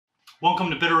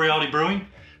Welcome to Bitter Reality Brewing.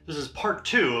 This is part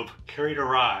 2 of Carry to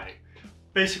Rye.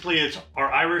 Basically, it's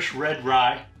our Irish red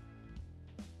rye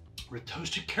with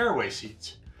toasted caraway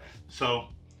seeds. So,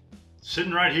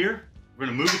 sitting right here, we're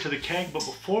gonna move it to the keg, but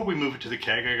before we move it to the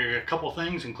keg, I got a couple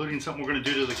things, including something we're gonna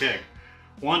do to the keg.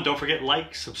 One, don't forget,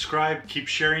 like, subscribe, keep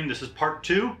sharing. This is part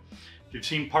 2. If you've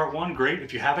seen part 1, great.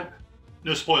 If you haven't,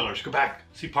 no spoilers, go back,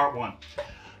 see part 1.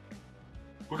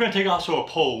 We're gonna take also a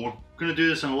poll. We're gonna do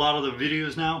this in a lot of the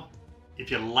videos now. If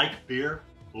you like beer,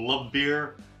 love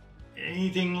beer,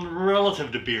 anything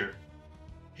relative to beer,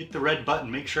 hit the red button,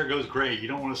 make sure it goes gray. You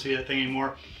don't wanna see that thing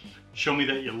anymore. Show me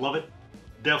that you love it,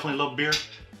 definitely love beer.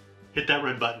 Hit that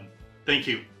red button, thank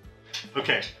you.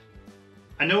 Okay,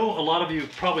 I know a lot of you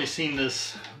have probably seen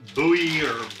this buoy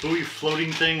or buoy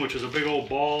floating thing, which is a big old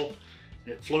ball.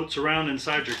 It floats around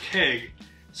inside your keg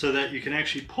so that you can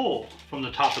actually pull from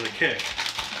the top of the keg.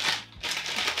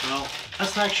 Well,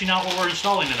 that's actually not what we're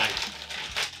installing tonight,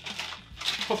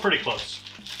 but pretty close.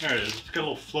 There it is. It's got a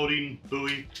little floating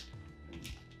buoy.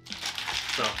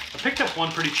 So I picked up one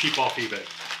pretty cheap off eBay.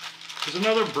 There's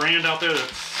another brand out there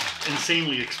that's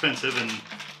insanely expensive, and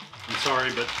I'm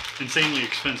sorry, but insanely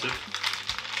expensive.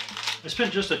 I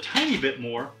spent just a tiny bit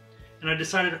more, and I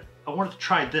decided I wanted to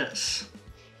try this.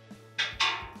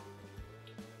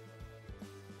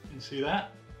 You see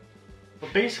that?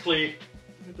 But basically,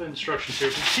 look at the instructions here.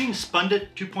 If you've seen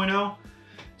Spundit 2.0,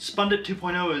 Spundit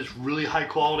 2.0 is really high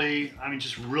quality. I mean,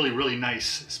 just really, really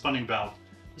nice spunning valve.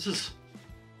 This is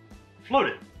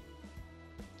floated,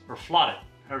 or flotted,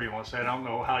 however you want to say it. I don't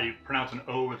know how you pronounce an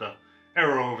O with an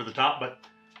arrow over the top, but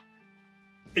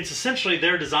it's essentially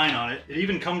their design on it. It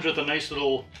even comes with a nice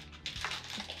little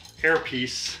air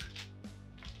piece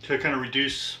to kind of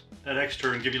reduce that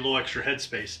extra and give you a little extra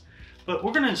headspace. But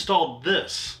we're going to install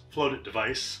this floated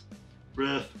device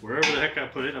with wherever the heck I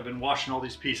put it. I've been washing all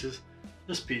these pieces.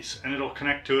 This piece, and it'll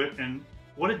connect to it. And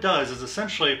what it does is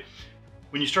essentially,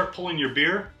 when you start pulling your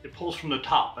beer, it pulls from the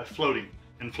top by floating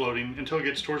and floating until it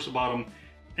gets towards the bottom,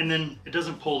 and then it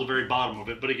doesn't pull the very bottom of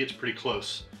it, but it gets pretty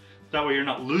close. That way you're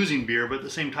not losing beer, but at the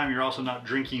same time you're also not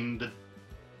drinking the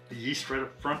yeast right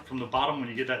up front from the bottom when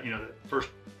you get that, you know, that first,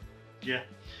 yeah.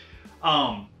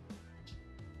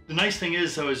 The nice thing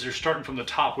is, though, is you're starting from the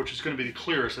top, which is going to be the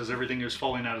clearest as everything is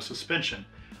falling out of suspension.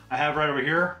 I have right over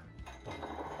here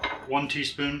 1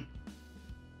 teaspoon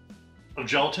of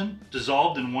gelatin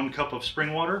dissolved in 1 cup of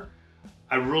spring water.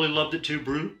 I really loved it too.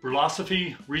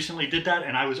 Brulosophy recently did that,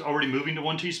 and I was already moving to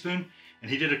 1 teaspoon,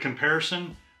 and he did a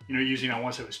comparison, you know, using, I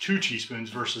want to say it was 2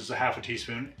 teaspoons versus a half a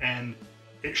teaspoon, and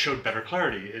it showed better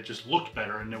clarity. It just looked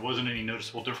better, and there wasn't any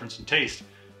noticeable difference in taste.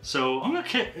 So I'm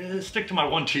gonna stick to my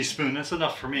 1 teaspoon. That's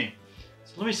enough for me.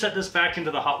 So let me set this back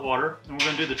into the hot water, and we're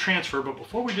gonna do the transfer. But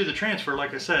before we do the transfer,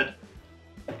 like I said,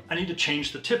 I need to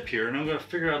change the tip here, and I'm gonna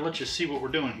figure out, let you see what we're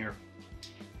doing here.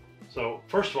 So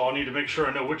first of all, I need to make sure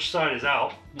I know which side is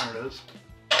out. There it is.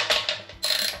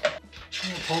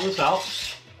 I'm gonna pull this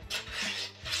out.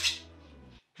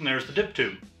 And there's the dip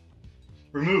tube,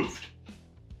 removed.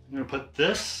 I'm gonna put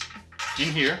this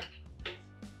in here.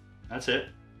 That's it.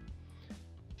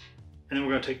 And then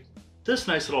we're gonna take this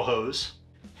nice little hose.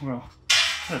 I'm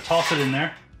gonna toss it in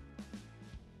there.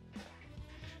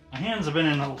 My hands have been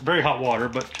in very hot water,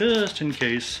 but just in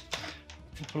case,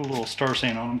 I'll put a little star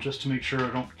sand on them just to make sure I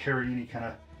don't carry any kind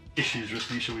of issues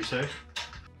with me, shall we say.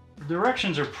 The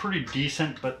directions are pretty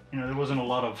decent, but you know, there wasn't a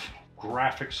lot of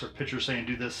graphics or pictures saying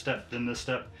do this step, then this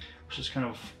step. It's just kind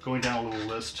of going down a little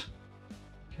list.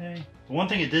 Okay. The one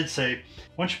thing it did say,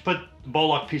 once you put the ball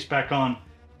lock piece back on,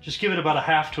 just give it about a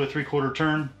 1/2 to a 3/4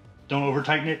 turn. Don't over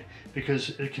tighten it, because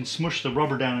it can smush the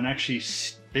rubber down and actually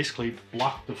basically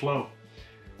block the flow.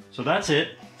 So that's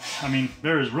it. I mean,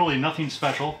 there is really nothing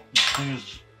special. This thing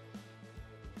is...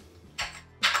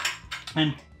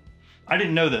 And I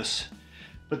didn't know this,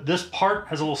 but this part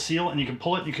has a little seal, and you can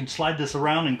pull it, you can slide this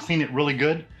around and clean it really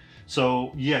good.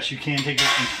 So yes, you can take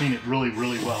it and clean it really,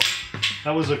 really well.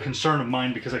 That was a concern of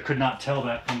mine because I could not tell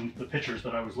that from the pictures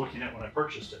that I was looking at when I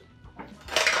purchased it.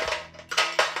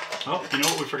 Oh, you know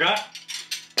what we forgot?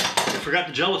 We forgot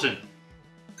the gelatin.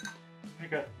 I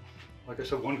got, like I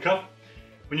said, 1 cup.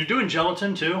 When you're doing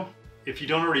gelatin too, if you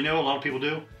don't already know, a lot of people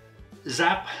do,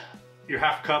 zap your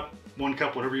 1/2 cup, 1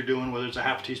 cup, whatever you're doing, whether it's a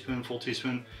 1/2 teaspoon, full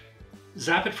teaspoon,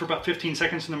 zap it for about 15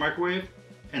 seconds in the microwave,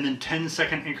 and then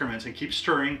 10-second increments, and keep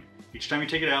stirring. Each time you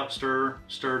take it out, stir,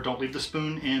 stir, don't leave the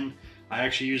spoon in. I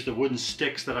actually use the wooden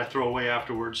sticks that I throw away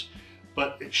afterwards,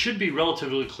 but it should be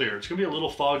relatively clear. It's gonna be a little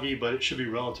foggy, but it should be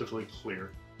relatively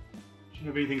clear. There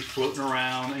shouldn't be anything floating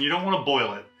around, and you don't wanna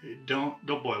boil it. Don't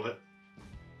boil it.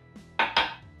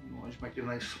 Otherwise you might get a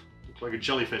nice, look like a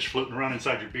jellyfish floating around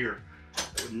inside your beer.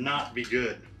 That would not be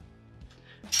good.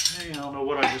 Hey, I don't know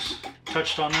what I just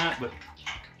touched on that, but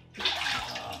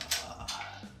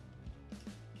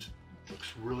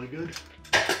looks really good.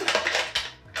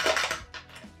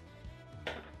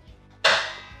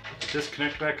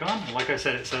 Disconnect back on, and like I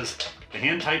said, it says the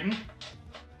hand tighten.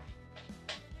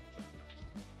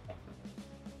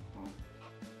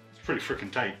 It's pretty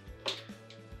freaking tight.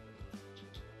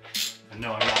 And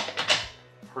no, I'm not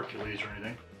Hercules or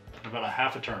anything. About a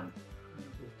half a turn,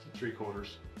 3/4.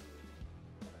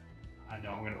 I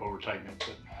know I'm going to over tighten it,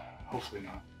 but hopefully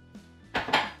not.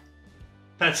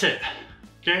 That's it.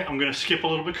 Okay, I'm going to skip a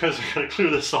little bit because I got to clear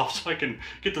this off so I can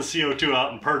get the CO2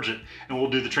 out and purge it, and we'll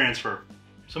do the transfer.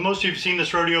 So most of you have seen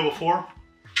this rodeo before.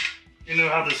 You know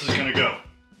how this is going to go.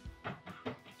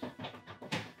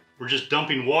 We're just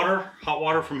dumping water, hot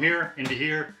water from here into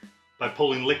here by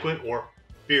pulling liquid or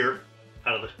beer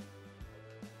out of the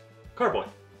carboy.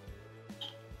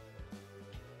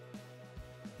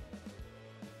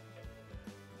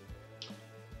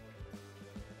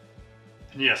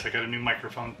 And yes, I got a new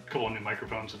microphone, a couple of new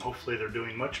microphones, and hopefully they're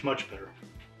doing much, much better.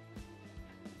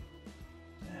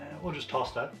 And we'll just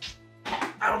toss that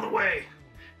out of the way.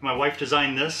 My wife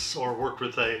designed this, or worked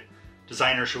with a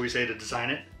designer, shall we say, to design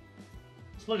it.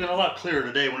 It's looking a lot clearer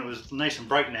today when it was nice and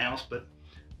bright in the house, but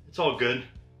it's all good.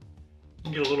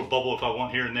 I'll get a little bubble if I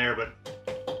want here and there, but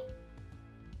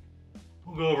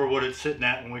we'll go over what it's sitting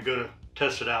at when we go to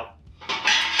test it out. So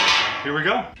here we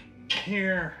go.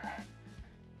 Here.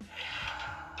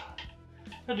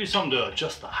 I'll do something to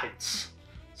adjust the heights.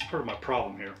 It's part of my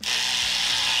problem here.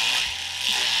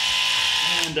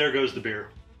 And there goes the beer.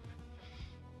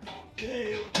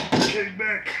 Okay, keg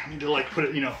back. I need to like put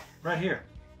it, you know, right here.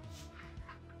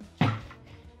 Like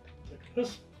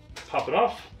this. Pop it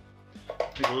off.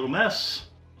 Make a little mess.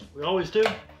 We always do.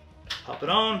 Pop it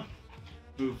on.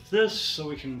 Move this so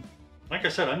we can, like I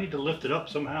said, I need to lift it up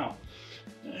somehow.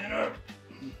 And,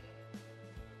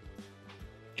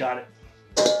 got it.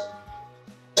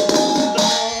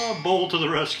 Bowl to the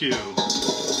rescue.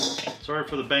 Sorry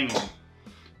for the banging.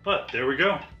 But there we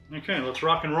go. Okay, let's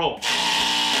rock and roll.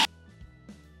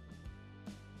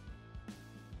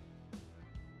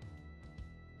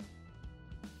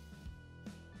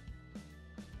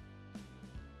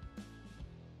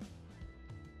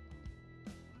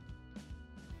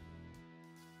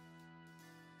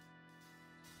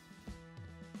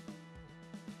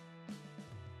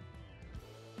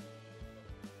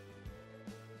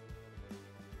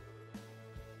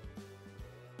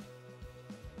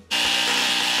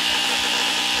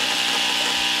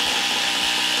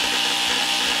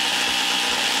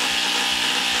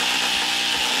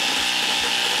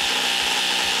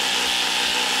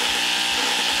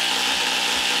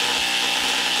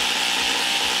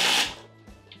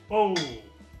 Whoa!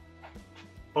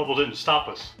 Bubble didn't stop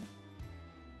us.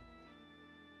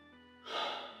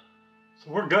 So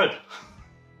we're good.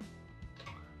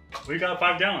 We got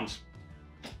 5 gallons.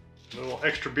 A little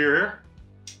extra beer here.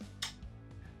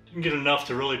 Didn't get enough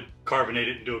to really carbonate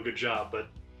it and do a good job, but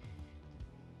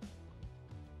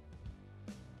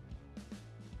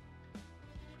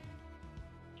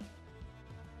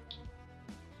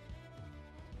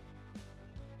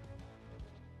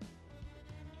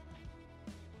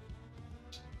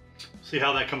see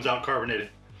how that comes out carbonated.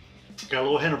 Got a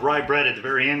little hint of rye bread at the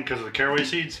very end because of the caraway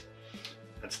seeds.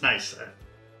 That's nice. I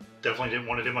definitely didn't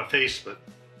want it in my face, but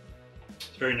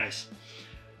it's very nice.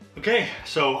 Okay,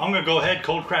 so I'm gonna go ahead,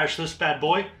 cold crash this bad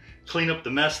boy, clean up the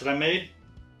mess that I made.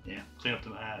 Yeah, clean up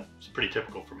the mess. It's pretty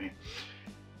typical for me.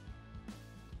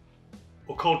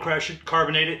 We'll cold crash it,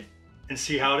 carbonate it, and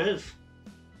see how it is.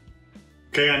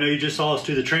 Okay, I know you just saw us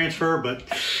do the transfer, but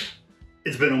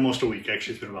it's been almost a week.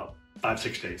 Actually, it's been about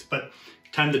 5-6 days, but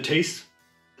time to taste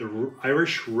the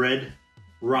Irish red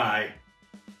rye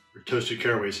or toasted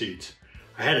caraway seeds.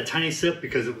 I had a tiny sip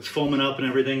because it was foaming up and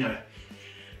everything. I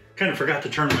kind of forgot to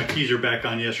turn my keezer back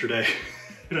on yesterday.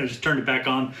 And I just turned it back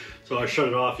on, so I shut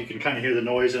it off. You can kind of hear the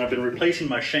noise, and I've been replacing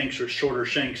my shanks or shorter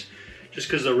shanks just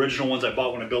because the original ones I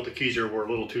bought when I built the keezer were a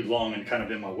little too long and kind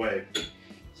of in my way.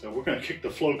 So we're going to kick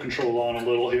the flow control on a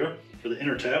little here for the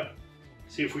inner tap.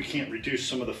 See if we can't reduce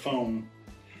some of the foam,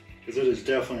 because it is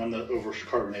definitely on the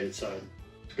over-carbonated side.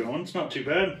 It's going, it's not too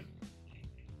bad.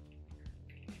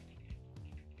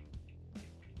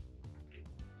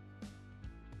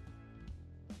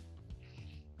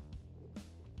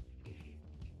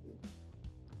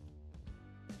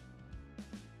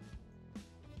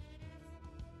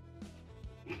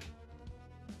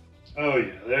 Oh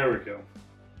yeah, there we go.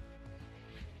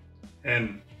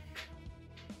 And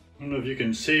I don't know if you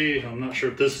can see, I'm not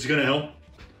sure if this is gonna help.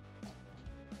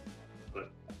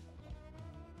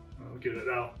 Get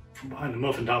from behind the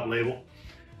muffin top label.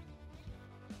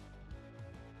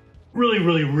 Really,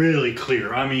 really, really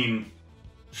clear. I mean,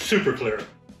 super clear.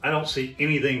 I don't see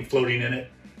anything floating in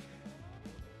it.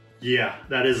 Yeah,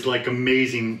 that is like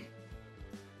amazing.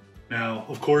 Now,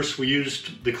 of course, we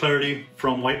used the clarity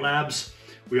from White Labs.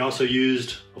 We also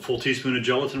used a full teaspoon of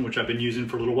gelatin, which I've been using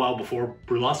for a little while before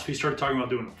Brewlosophy started talking about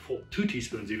doing a full 2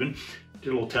 teaspoons even. Did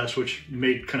a little test, which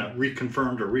made kind of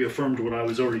reconfirmed or reaffirmed what I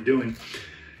was already doing.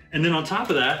 And then on top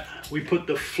of that, we put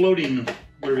the floating,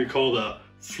 whatever you call the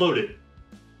floated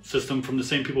system from the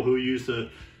same people who use the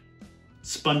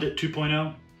Spundit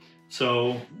 2.0.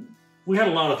 So we had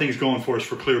a lot of things going for us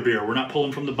for clear beer. We're not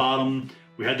pulling from the bottom.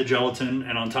 We had the gelatin,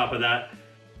 and on top of that,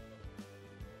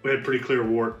 we had pretty clear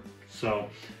wort. So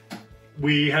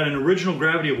we had an original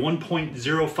gravity of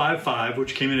 1.055,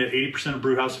 which came in at 80% of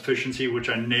brewhouse efficiency, which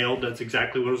I nailed. That's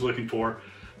exactly what I was looking for.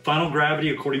 Final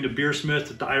gravity, according to Beersmith,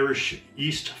 at the Irish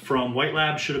yeast from White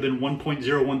Lab should have been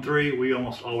 1.013. We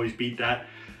almost always beat that.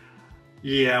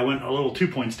 Yeah, I went a little 2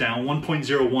 points down,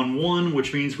 1.011,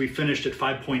 which means we finished at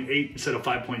 5.8 instead of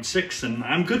 5.6, and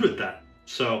I'm good with that.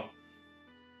 So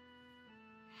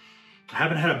I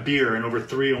haven't had a beer in over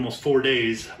 3, almost 4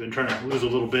 days. I've been trying to lose a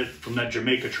little bit from that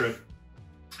Jamaica trip.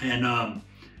 And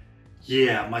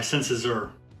yeah, my senses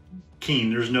are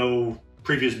keen. There's no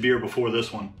previous beer before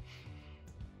this one.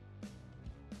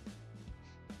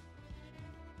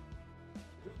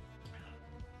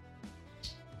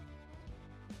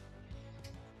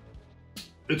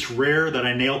 It's rare that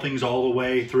I nail things all the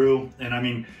way through. And I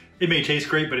mean, it may taste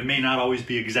great, but it may not always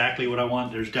be exactly what I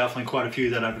want. There's definitely quite a few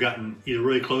that I've gotten either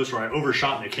really close or I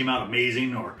overshot and it came out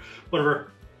amazing or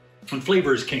whatever. And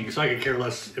flavor is king, so I could care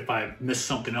less if I missed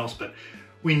something else, but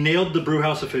we nailed the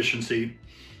brewhouse efficiency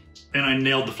and I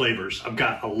nailed the flavors. I've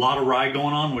got a lot of rye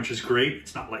going on, which is great.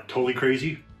 It's not like totally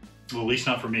crazy. Well, at least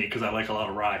not for me, because I like a lot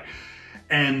of rye.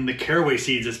 And the caraway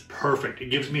seeds is perfect. It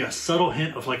gives me a subtle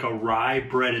hint of like a rye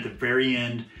bread at the very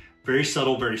end. Very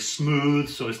subtle, very smooth.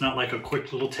 So it's not like a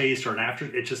quick little taste or an after.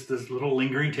 It's just this little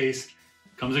lingering taste.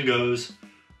 Comes and goes.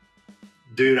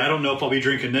 Dude, I don't know if I'll be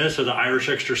drinking this or the Irish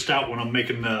Extra Stout when I'm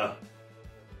making the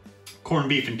corned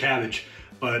beef and cabbage.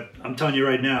 But I'm telling you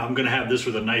right now, I'm gonna have this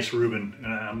with a nice Reuben.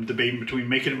 I'm debating between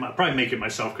making it, probably make it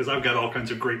myself, because I've got all kinds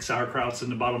of great sauerkrauts in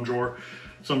the bottom drawer.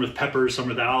 Some with peppers, some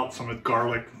without, some with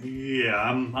garlic. Yeah,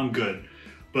 I'm good.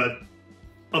 But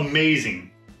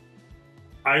amazing.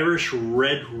 Irish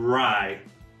red rye,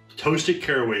 toasted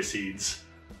caraway seeds.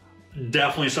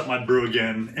 Definitely something I'd brew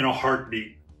again in a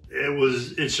heartbeat.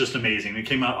 It's just amazing. It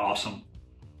came out awesome.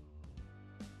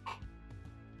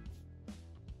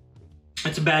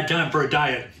 It's a bad time for a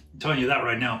diet. I'm telling you that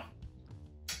right now.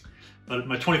 But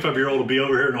my 25-year-old will be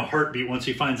over here in a heartbeat once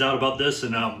he finds out about this,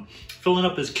 and filling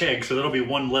up his keg, so that'll be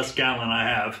 1 less gallon I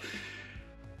have.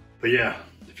 But yeah,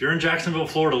 if you're in Jacksonville,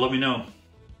 Florida, let me know.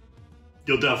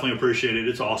 You'll definitely appreciate it.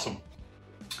 It's awesome.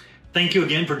 Thank you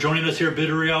again for joining us here at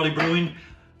Bitter Reality Brewing.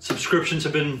 Subscriptions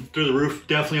have been through the roof.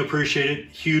 Definitely appreciate it.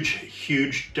 Huge,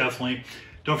 huge, definitely.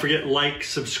 Don't forget, like,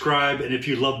 subscribe, and if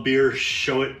you love beer,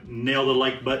 show it. Nail the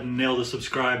like button, nail the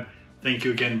subscribe. Thank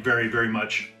you again very, very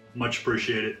much. Much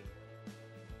appreciated.